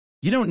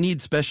You don't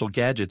need special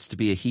gadgets to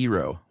be a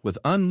hero. With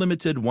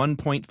unlimited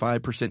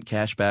 1.5%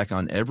 cash back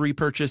on every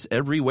purchase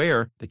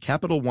everywhere, the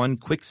Capital One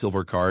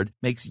Quicksilver Card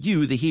makes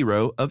you the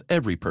hero of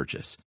every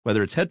purchase.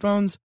 Whether it's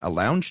headphones, a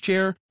lounge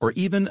chair, or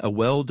even a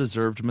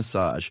well-deserved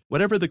massage,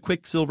 whatever the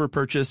Quicksilver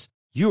purchase,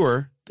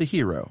 you're the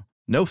hero.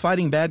 No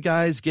fighting bad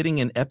guys, getting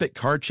in epic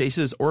car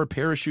chases, or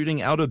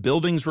parachuting out of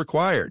buildings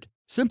required.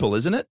 Simple,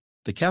 isn't it?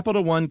 The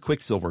Capital One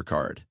Quicksilver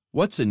Card.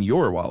 What's in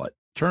your wallet?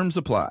 Terms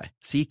apply.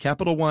 See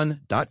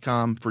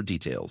CapitalOne.com for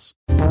details.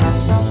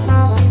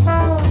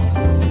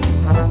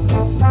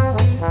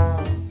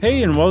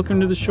 Hey, and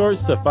welcome to The Short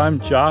Stuff. I'm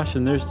Josh,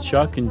 and there's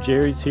Chuck, and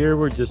Jerry's here.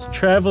 We're just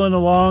traveling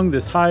along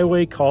this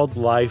highway called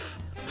life.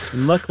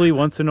 And luckily,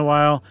 once in a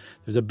while,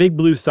 there's a big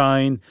blue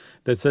sign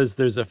that says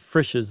there's a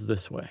Frisch's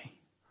this way.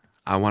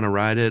 I want to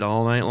ride it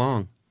all night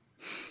long.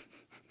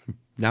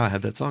 Now I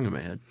have that song in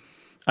my head.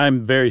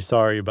 I'm very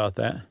sorry about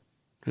that.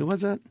 Who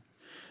was that?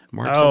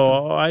 Mark something?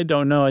 Oh, I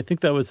don't know. I think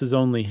that was his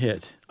only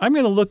hit. I'm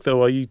going to look, though,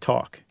 while you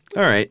talk.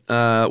 All right.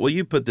 Well,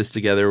 you put this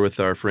together with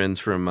our friends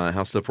from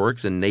How Stuff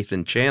Works and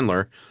Nathan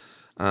Chandler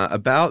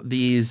about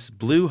these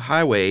blue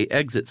highway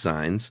exit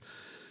signs.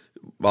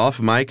 Off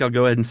mic, I'll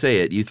go ahead and say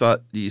it. You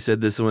said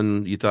this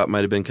one you thought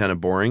might have been kind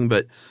of boring,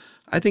 but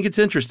I think it's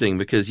interesting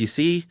because you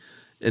see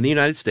in the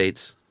United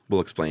States, we'll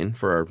explain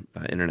for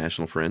our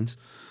international friends,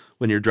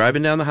 when you're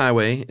driving down the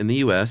highway in the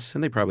U.S.,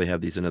 and they probably have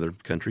these in other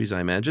countries,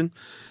 I imagine,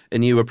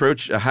 and you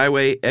approach a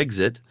highway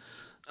exit,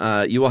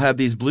 you will have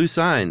these blue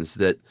signs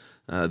that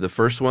the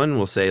first one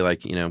will say,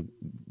 like,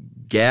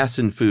 gas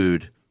and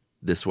food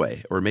this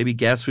way, or maybe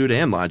gas, food,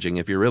 and lodging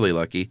if you're really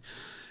lucky.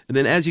 And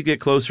then as you get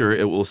closer,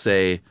 it will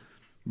say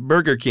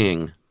Burger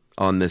King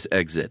on this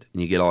exit,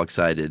 and you get all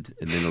excited.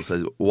 And then it'll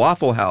say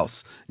Waffle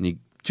House, and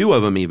two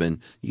of them even.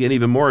 You get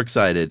even more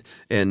excited.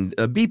 And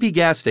a BP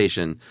gas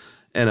station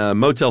and a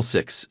Motel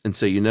 6. And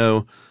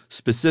so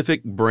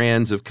specific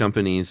brands of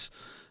companies,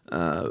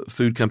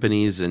 food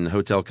companies and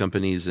hotel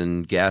companies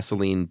and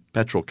gasoline,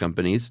 petrol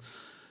companies,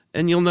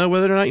 and you'll know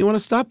whether or not you want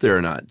to stop there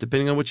or not,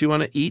 depending on what you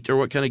want to eat or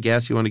what kind of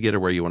gas you want to get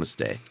or where you want to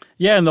stay.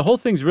 Yeah, and the whole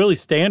thing's really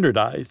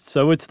standardized.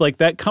 So it's like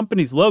that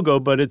company's logo,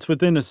 but it's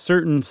within a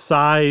certain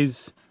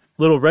size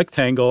little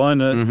rectangle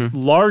on a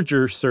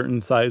larger certain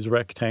size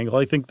rectangle.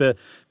 I think the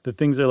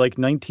things are like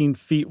 19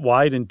 feet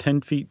wide and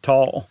 10 feet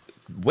tall.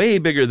 Way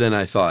bigger than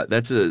I thought.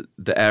 That's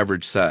the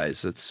average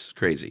size. That's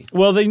crazy.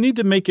 Well, they need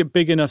to make it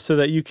big enough so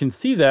that you can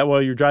see that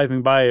while you're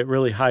driving by at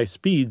really high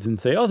speeds and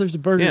say, oh, there's a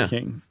Burger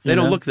King. They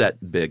don't look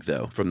that big,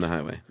 though, from the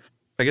highway.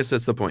 I guess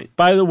that's the point.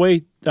 By the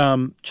way,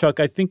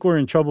 Chuck, I think we're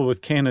in trouble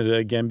with Canada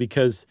again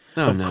because,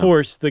 of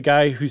course, the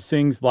guy who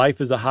sings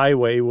Life is a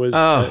Highway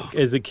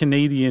is a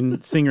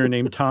Canadian singer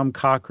named Tom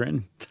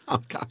Cochrane.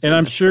 Tom Cochrane. And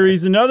I'm sure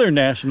he's another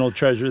national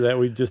treasure that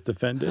we've just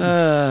offended.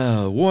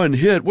 One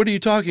hit. What are you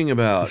talking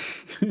about?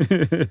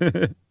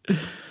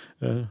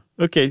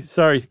 Okay,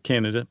 sorry,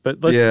 Canada, but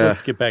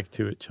let's get back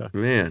to it, Chuck.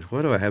 Man,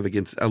 what do I have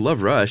against... I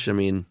love Rush. I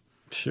mean...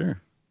 Sure.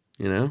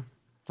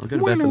 I'll go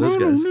to bat for those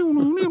guys.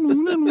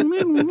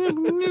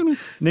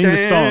 Name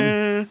the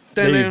song.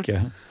 There you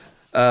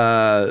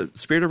go.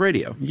 Spirit of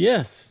Radio.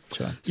 Yes,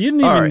 Chuck. You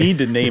didn't even need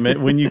to name it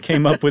when you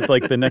came up with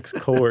like the next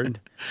chord.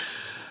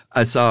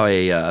 I saw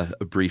a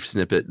brief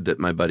snippet that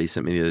my buddy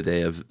sent me the other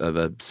day of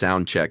a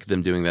sound check,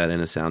 them doing that in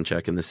a sound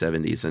check in the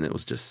 70s, and it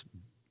was just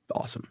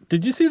awesome.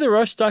 Did you see the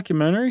Rush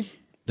documentary?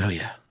 Oh,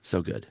 yeah.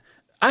 So good.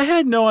 I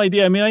had no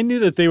idea. I mean, I knew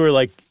that they were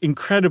like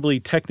incredibly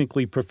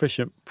technically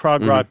proficient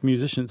prog rock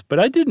musicians, but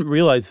I didn't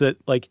realize that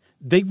like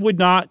they would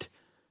not,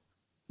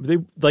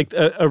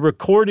 a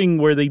recording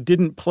where they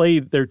didn't play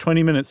their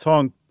 20-minute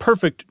song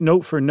perfect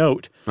note for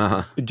note.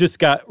 It just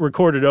got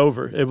recorded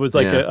over. It was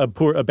like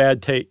a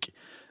bad take.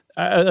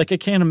 I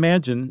can't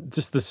imagine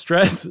just the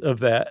stress of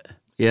that.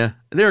 Yeah,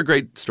 and they're a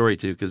great story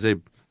too because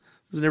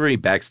there's never any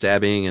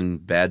backstabbing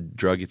and bad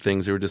drug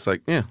things. They were just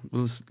like,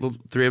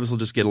 three of us will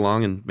just get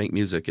along and make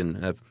music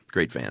and have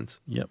great fans.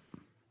 Yep.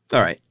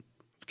 All right.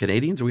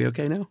 Canadians, are we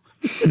okay now?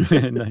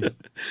 Nice.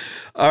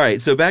 All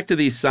right. So back to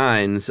these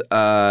signs.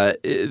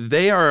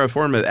 They are a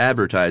form of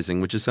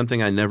advertising, which is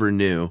something I never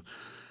knew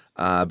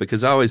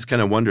because I always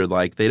kind of wondered,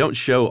 like, they don't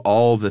show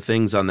all the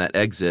things on that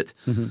exit.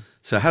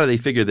 So how do they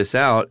figure this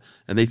out?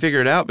 And they figure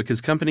it out because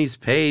companies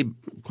pay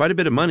quite a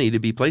bit of money to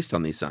be placed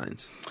on these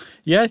signs.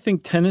 Yeah, I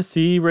think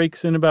Tennessee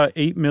rakes in about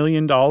 $8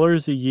 million a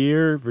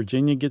year.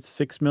 Virginia gets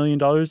 $6 million.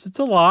 It's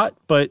a lot,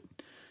 but,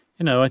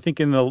 I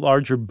think in the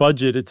larger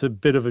budget, it's a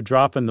bit of a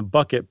drop in the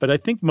bucket. But I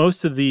think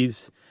most of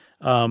these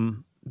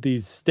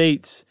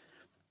states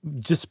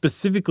just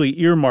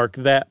specifically earmark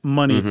that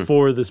money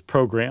for this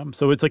program.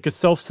 So it's like a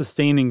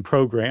self-sustaining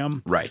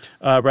program. Right.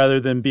 Rather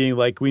than being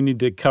like, we need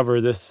to cover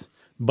this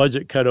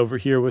budget cut over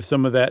here with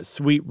some of that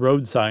sweet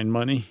road sign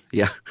money.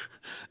 Yeah.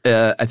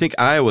 I think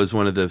Iowa is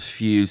one of the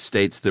few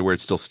states where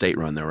it's still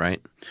state-run, though,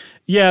 right?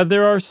 Yeah,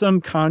 there are some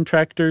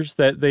contractors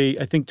that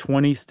I think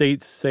 20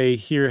 states say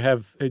here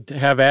have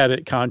at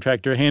it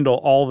contractor handle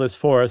all this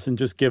for us and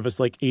just give us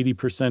like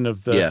 80%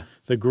 of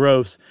the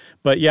gross.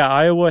 But yeah,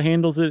 Iowa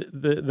handles it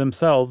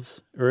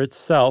themselves or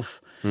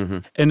itself.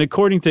 And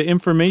according to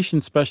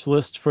information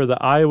specialist for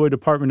the Iowa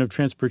Department of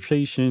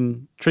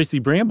Transportation, Tracy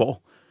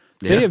Bramble,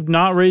 they have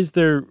not raised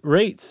their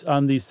rates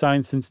on these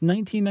signs since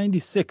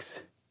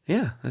 1996.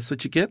 Yeah, that's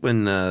what you get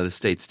when the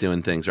state's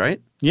doing things,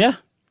 right? Yeah.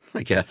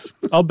 I guess.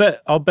 I'll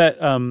bet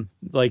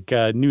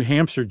New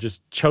Hampshire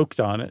just choked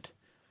on it.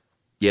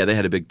 Yeah, they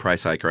had a big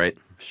price hike, right?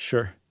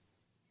 Sure.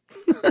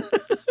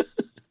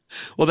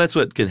 Well, that's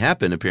what can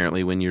happen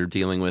apparently when you're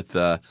dealing with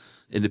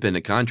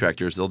independent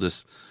contractors.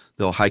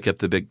 They'll hike up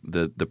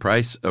the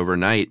price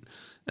overnight,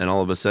 and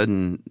all of a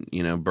sudden,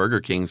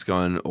 Burger King's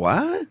going,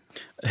 what?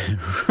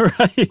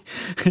 Right.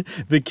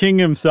 The king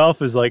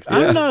himself is like,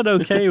 I'm not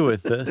okay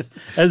with this.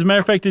 As a matter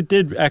of fact, it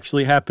did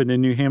actually happen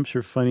in New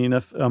Hampshire, funny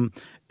enough.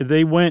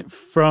 They went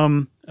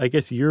from, I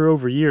guess, year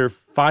over year,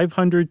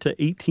 500 to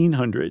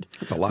 1,800.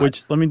 That's a lot.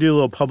 Which, let me do a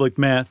little public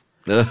math.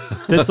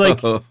 That's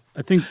like, I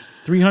think,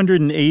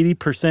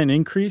 380%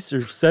 increase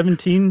or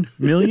 17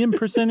 million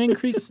 %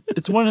 increase.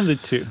 It's one of the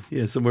two.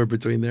 Yeah, somewhere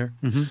between there.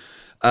 Mm-hmm.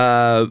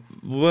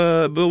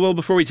 Well,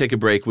 before we take a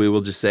break, we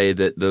will just say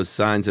that those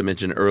signs I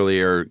mentioned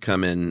earlier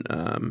come in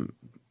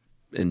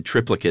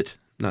triplicate,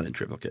 not in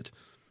triplicate.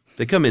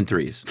 They come in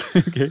threes.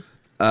 Okay.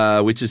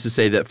 Which is to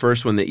say that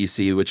first one that you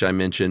see, which I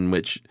mentioned,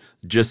 which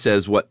just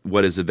says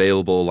what is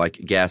available, like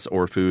gas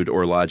or food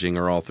or lodging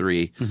or all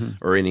three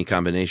or any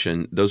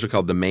combination. Those are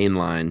called the main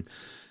line.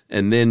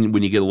 And then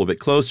when you get a little bit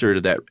closer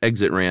to that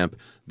exit ramp,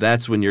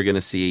 that's when you're going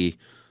to see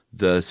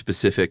the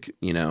specific,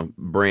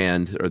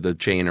 brand or the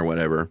chain or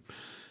whatever.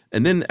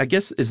 And then I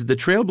guess, is the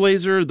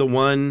Trailblazer the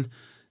one,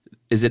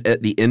 is it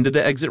at the end of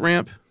the exit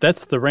ramp?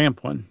 That's the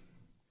ramp one.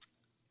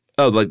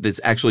 Oh, like it's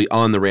actually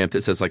on the ramp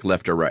that says like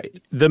left or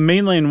right. The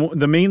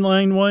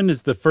mainline one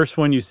is the first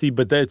one you see,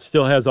 but that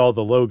still has all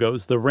the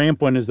logos. The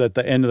ramp one is at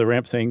the end of the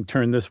ramp saying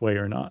turn this way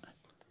or not.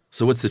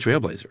 So what's the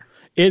Trailblazer?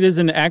 It is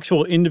an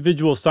actual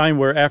individual sign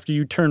where after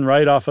you turn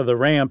right off of the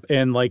ramp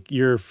and like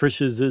your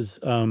Frisch's is,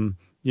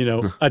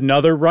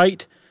 another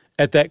right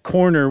at that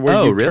corner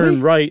where you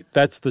turn right,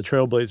 that's the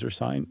Trailblazer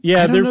sign.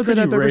 Yeah, I don't know that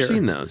I've rare. ever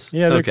seen those.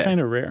 Yeah, they're kind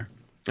of rare.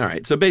 All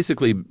right. So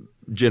basically,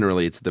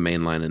 generally, it's the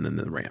main line and then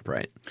the ramp,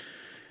 right?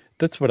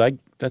 That's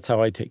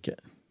how I take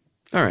it.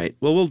 All right.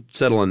 Well, we'll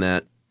settle on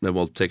that, then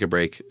we'll take a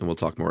break, and we'll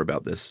talk more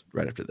about this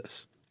right after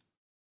this.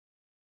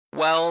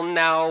 Well,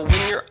 now,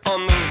 when you're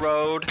on the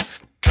road,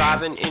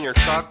 driving in your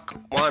truck,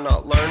 why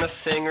not learn a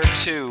thing or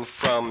two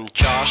from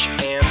Josh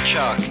and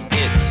Chuck?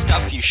 It's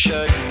stuff you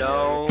should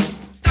know.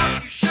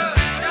 Stuff you should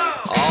know.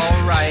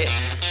 All right.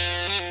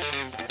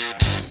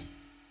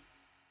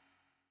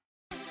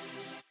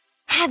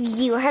 Have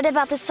you heard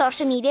about the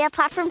social media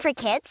platform for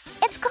kids?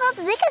 It's called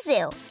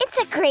Zigazoo. It's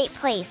a great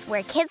place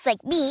where kids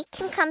like me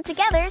can come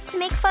together to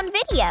make fun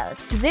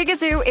videos.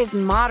 Zigazoo is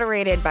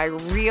moderated by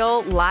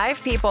real,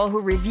 live people who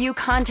review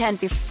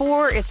content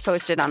before it's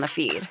posted on the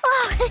feed.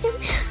 Oh,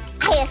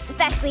 I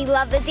especially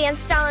love the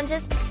dance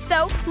challenges.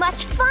 So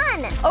much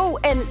fun. Oh,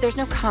 and there's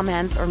no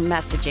comments or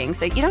messaging,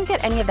 so you don't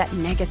get any of that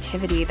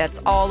negativity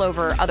that's all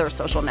over other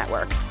social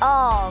networks.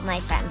 All my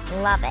friends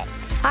love it.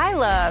 I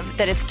love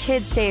that it's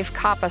kid-safe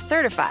COPPA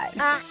certified.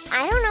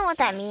 I don't know what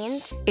that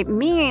means. It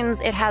means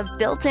it has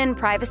built-in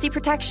privacy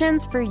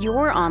protections for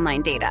your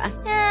online data.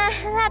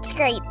 That's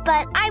great,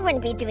 but I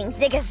wouldn't be doing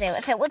Zigazoo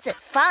if it wasn't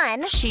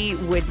fun. She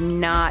would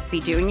not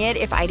be doing it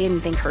if I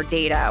didn't think her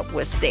data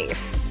was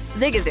safe.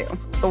 Zigazoo,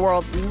 the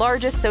world's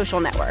largest social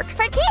network.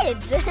 For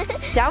kids.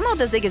 Download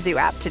the Zigazoo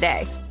app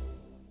today.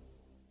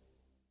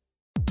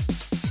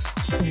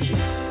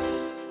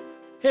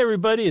 Hey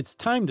everybody, it's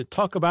time to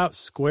talk about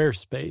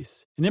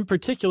Squarespace, and in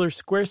particular,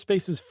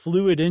 Squarespace's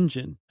Fluid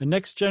Engine, a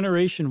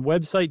next-generation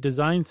website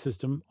design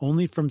system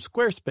only from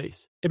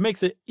Squarespace. It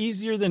makes it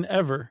easier than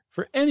ever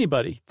for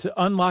anybody to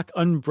unlock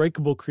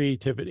unbreakable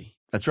creativity.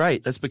 That's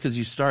right. That's because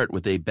you start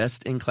with a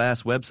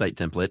best-in-class website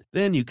template,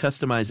 then you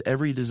customize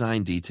every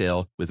design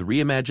detail with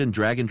reimagined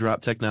drag-and-drop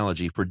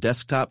technology for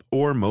desktop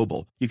or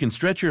mobile. You can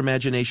stretch your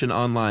imagination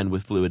online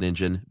with Fluid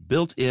Engine,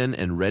 built in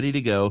and ready to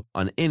go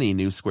on any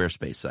new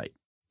Squarespace site.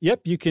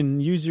 Yep, you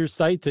can use your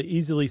site to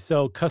easily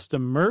sell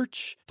custom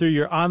merch through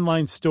your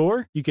online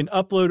store. You can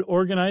upload,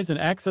 organize, and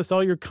access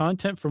all your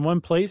content from one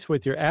place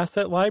with your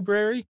asset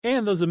library.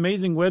 And those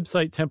amazing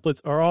website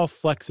templates are all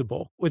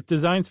flexible, with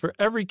designs for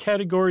every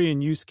category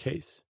and use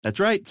case. That's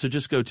right. So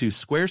just go to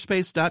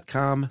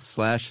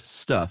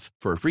squarespace.com/stuff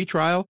for a free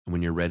trial. And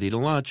when you're ready to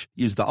launch,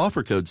 use the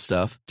offer code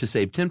STUFF to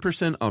save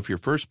 10% off your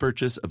first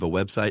purchase of a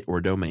website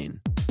or domain.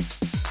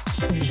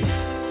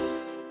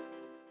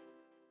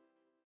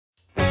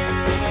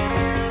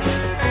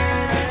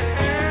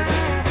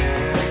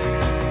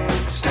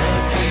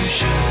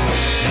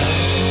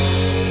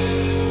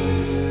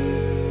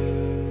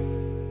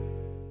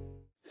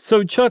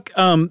 So, Chuck,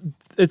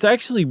 it's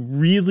actually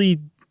really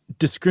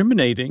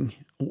discriminating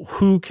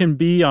who can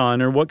be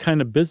on or what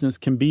kind of business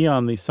can be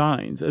on these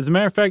signs. As a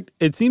matter of fact,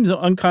 it seems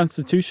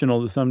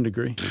unconstitutional to some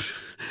degree.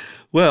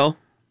 Well,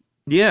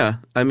 yeah.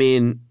 I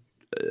mean,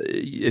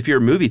 if you're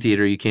a movie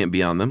theater, you can't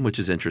be on them, which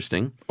is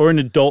interesting. Or an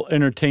adult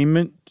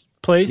entertainment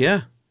place.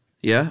 Yeah.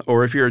 Yeah.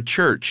 Or if you're a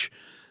church,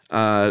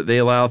 they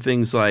allow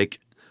things like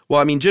Well,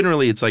 I mean,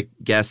 generally it's like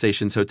gas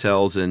stations,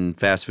 hotels, and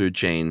fast food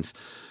chains.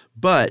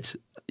 But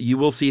you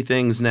will see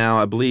things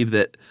now. I believe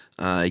that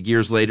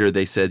years later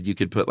they said you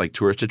could put like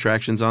tourist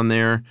attractions on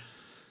there.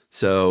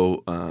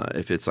 So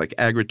if it's like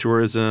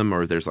agritourism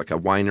or there's like a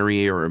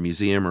winery or a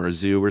museum or a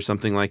zoo or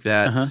something like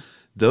that,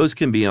 those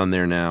can be on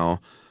there now.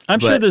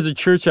 I'm sure there's a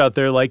church out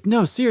there like,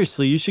 no,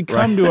 seriously, you should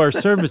come to our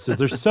services.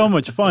 They're so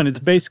much fun. It's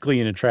basically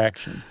an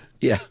attraction.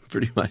 Yeah,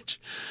 pretty much.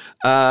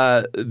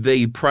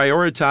 They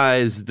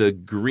prioritize the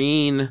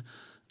green,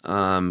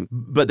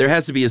 but there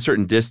has to be a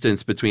certain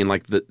distance between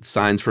like the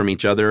signs from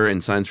each other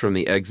and signs from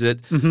the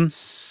exit.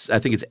 I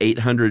think it's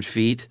 800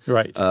 feet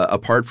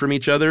apart from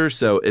each other.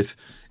 So if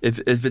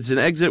it's an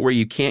exit where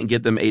you can't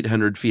get them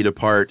 800 feet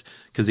apart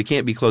because it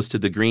can't be close to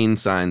the green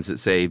signs that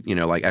say,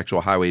 like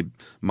actual highway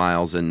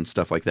miles and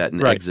stuff like that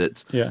and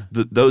exits,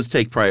 those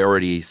take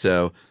priority.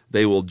 So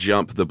they will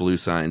jump the blue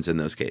signs in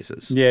those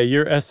cases. Yeah,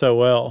 you're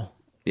SOL.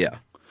 Yeah.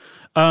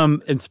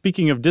 And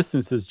speaking of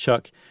distances,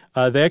 Chuck,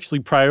 they actually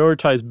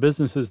prioritize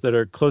businesses that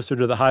are closer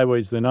to the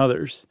highways than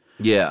others.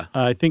 Yeah.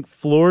 I think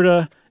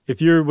Florida,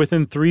 if you're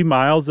within 3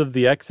 miles of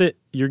the exit,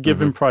 you're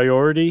given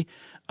priority.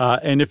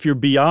 And if you're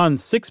beyond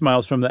 6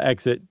 miles from the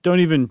exit, don't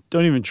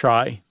even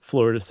try,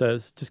 Florida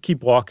says. Just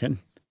keep walking.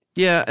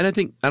 Yeah, and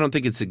I don't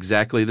think it's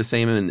exactly the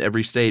same in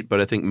every state, but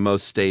I think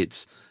most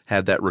states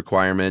have that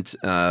requirement,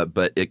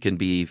 but it can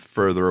be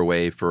further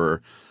away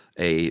for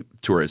a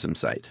tourism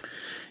site.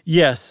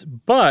 Yes,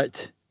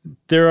 but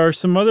there are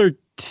some other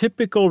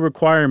typical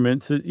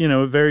requirements. It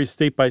varies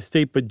state by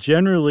state, but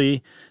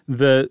generally,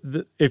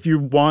 if you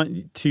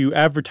want to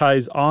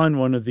advertise on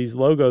one of these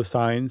logo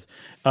signs,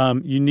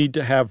 you need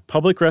to have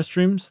public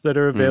restrooms that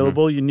are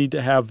available. You need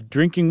to have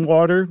drinking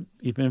water,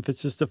 even if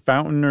it's just a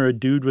fountain or a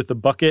dude with a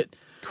bucket.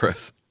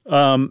 Gross.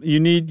 You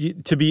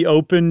need to be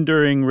open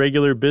during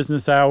regular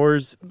business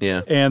hours.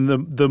 Yeah. And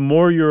the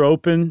more you're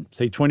open,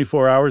 say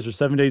 24 hours or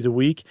 7 days a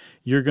week,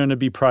 you're going to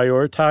be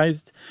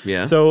prioritized.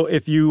 Yeah. So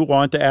if you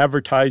want to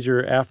advertise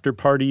your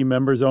after-party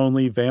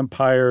members-only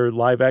vampire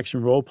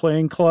live-action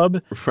role-playing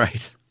club,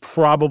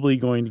 probably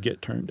going to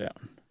get turned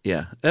down.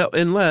 Yeah.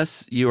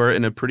 Unless you are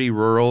in a pretty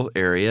rural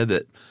area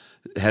that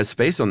has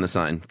space on the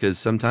sign, because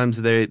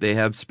sometimes they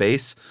have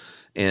space.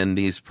 And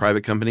these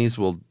private companies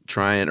will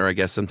try and, or I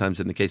guess sometimes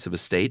in the case of a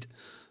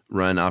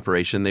state-run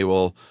operation, they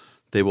will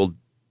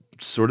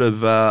sort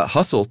of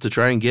hustle to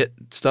try and get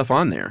stuff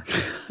on there.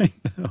 I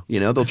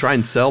know. They'll try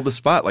and sell the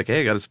spot like,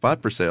 hey, I got a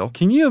spot for sale.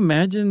 Can you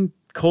imagine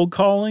cold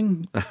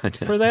calling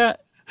for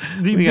that?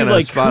 We got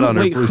a spot on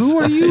our blue who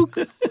are sign. you?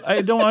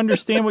 I don't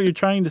understand what you're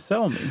trying to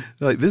sell me.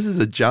 Like, this is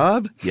a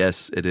job?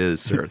 Yes, it is,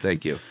 sir.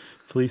 Thank you.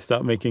 Please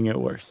stop making it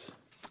worse.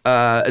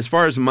 As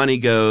far as money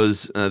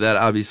goes, that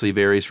obviously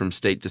varies from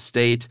state to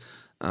state,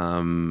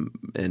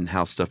 and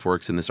how stuff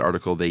works. In this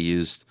article, they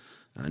used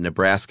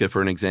Nebraska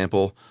for an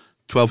example,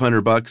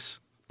 $1,200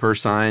 per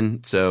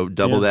sign, so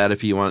double that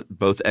if you want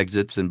both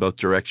exits in both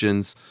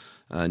directions.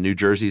 New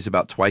Jersey's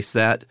about twice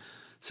that,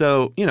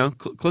 so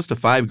close to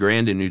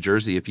 $5,000 in New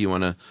Jersey if you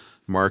want to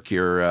mark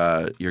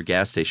your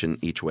gas station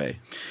each way.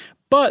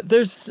 But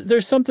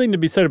there's something to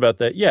be said about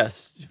that.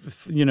 Yes,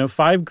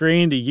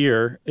 $5,000 a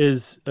year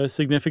is a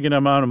significant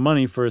amount of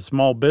money for a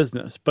small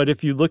business. But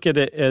if you look at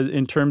it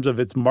in terms of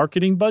its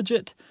marketing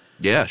budget,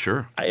 yeah,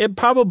 sure, it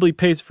probably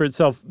pays for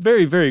itself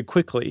very, very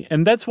quickly.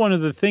 And that's one of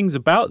the things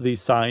about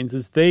these signs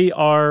is they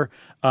were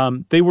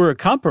a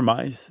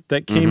compromise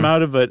that came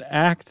out of an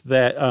act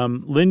that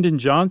Lyndon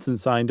Johnson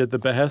signed at the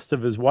behest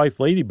of his wife,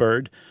 Lady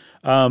Bird.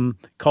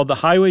 Called the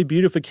Highway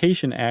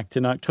Beautification Act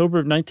in October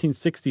of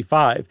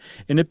 1965.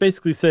 And it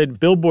basically said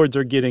billboards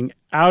are getting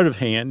out of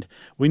hand.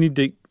 We need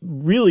to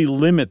really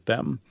limit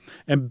them.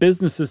 And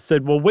businesses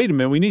said, well, wait a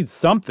minute, we need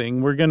something.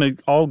 We're going to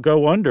all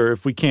go under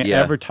if we can't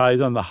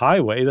advertise on the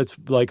highway. That's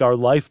like our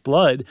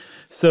lifeblood.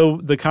 So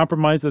the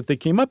compromise that they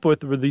came up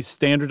with were these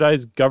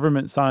standardized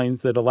government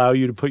signs that allow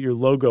you to put your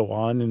logo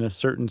on in a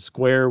certain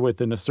square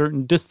within a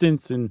certain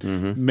distance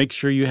and make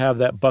sure you have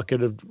that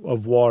bucket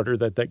of water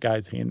that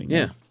guy's handing you.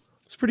 Yeah.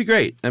 It's pretty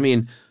great. I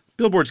mean,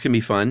 billboards can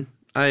be fun.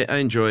 I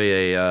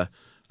enjoy a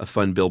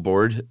fun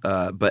billboard,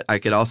 but I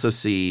could also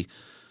see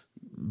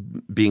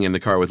being in the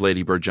car with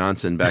Lady Bird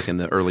Johnson back in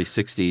the early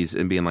 60s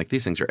and being like,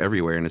 these things are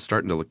everywhere, and it's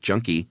starting to look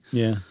junky.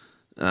 Yeah.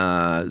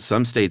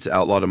 Some states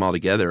outlawed them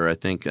altogether. I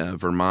think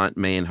Vermont,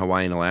 Maine,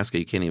 Hawaii, and Alaska,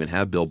 you can't even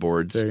have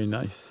billboards. Very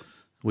nice.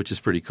 Which is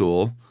pretty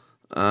cool.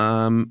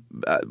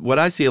 What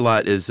I see a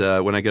lot is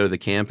when I go to the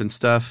camp and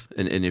stuff,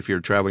 and if you're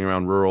traveling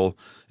around rural,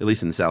 at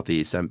least in the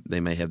Southeast, they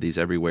may have these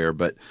everywhere,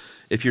 but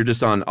if you're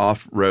just on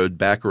off-road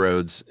back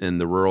roads in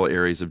the rural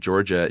areas of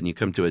Georgia and you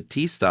come to a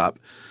T-stop,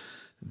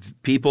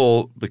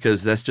 people,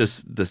 because that's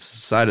just the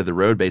side of the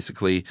road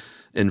basically,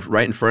 and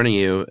right in front of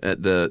you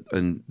at the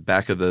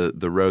back of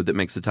the road that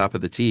makes the top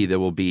of the T, there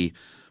will be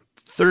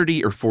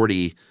 30 or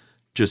 40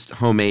 just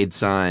homemade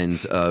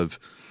signs of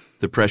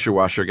the pressure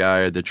washer guy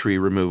or the tree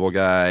removal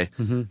guy,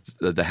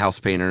 the house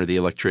painter, the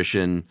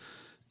electrician,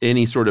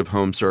 any sort of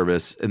home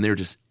service, and they're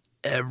just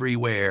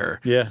everywhere.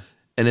 Yeah.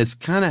 And it's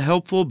kind of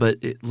helpful, but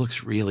it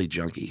looks really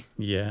junky.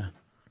 Yeah.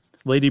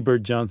 Lady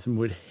Bird Johnson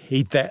would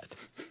hate that.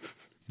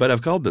 But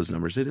I've called those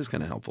numbers. It is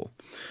kind of helpful.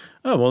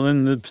 Oh, well,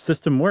 then the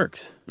system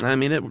works. I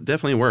mean, it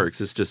definitely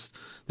works. It's just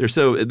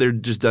they're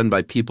just done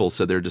by people,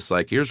 so they're just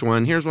like, here's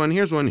one, here's one,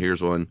 here's one,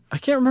 here's one. I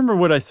can't remember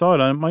what I saw it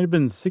on. It might have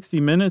been 60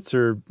 Minutes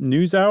or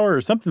NewsHour or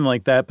something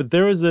like that. But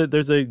there's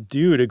a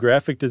dude, a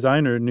graphic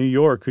designer in New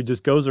York, who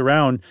just goes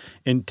around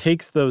and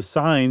takes those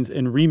signs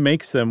and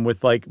remakes them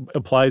with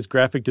applies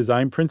graphic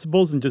design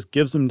principles and just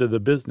gives them to the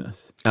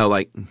business. Oh,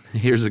 like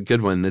here's a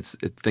good one.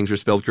 Things are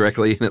spelled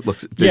correctly and it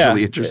looks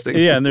visually interesting.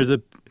 Yeah, and there's a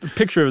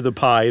picture of the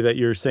pie that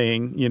you're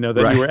saying,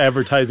 that Right. you were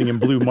advertising in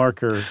blue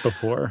marker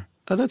before.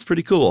 Oh, that's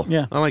pretty cool.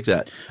 Yeah. I like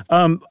that.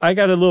 I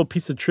got a little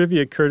piece of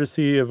trivia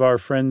courtesy of our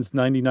friends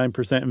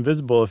 99%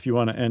 Invisible if you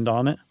want to end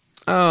on it.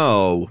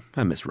 Oh,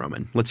 I miss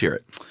Roman. Let's hear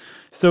it.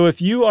 So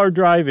if you are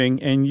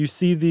driving and you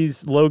see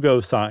these logo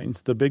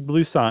signs, the big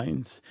blue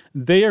signs,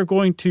 they are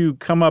going to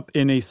come up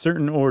in a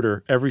certain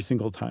order every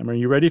single time. Are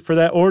you ready for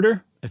that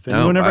order? If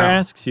anyone ever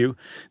asks you,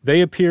 they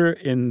appear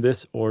in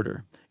this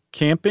order: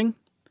 camping,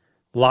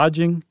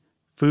 lodging,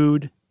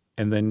 food,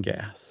 and then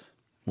gas.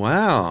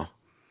 Wow.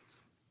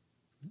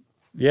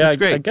 Yeah, That's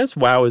great. I guess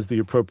wow is the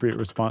appropriate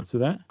response to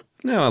that.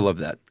 No, I love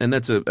that. And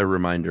that's a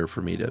reminder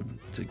for me to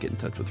get in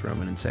touch with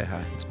Roman and say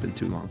hi. It's been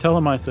too long. Tell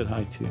him I said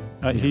hi too.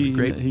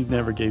 Great. He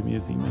never gave me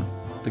his email.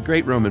 The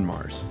great Roman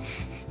Mars.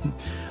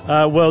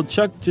 Well,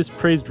 Chuck just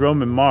praised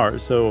Roman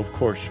Mars, so of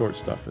course Short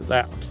Stuff is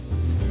out.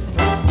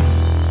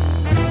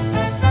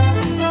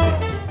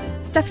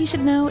 Stuff You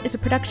Should Know is a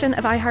production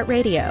of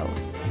iHeartRadio.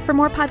 For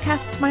more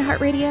podcasts from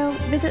iHeartRadio,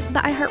 visit the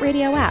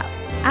iHeartRadio app,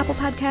 Apple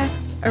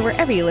Podcasts, or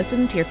wherever you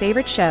listen to your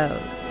favorite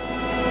shows.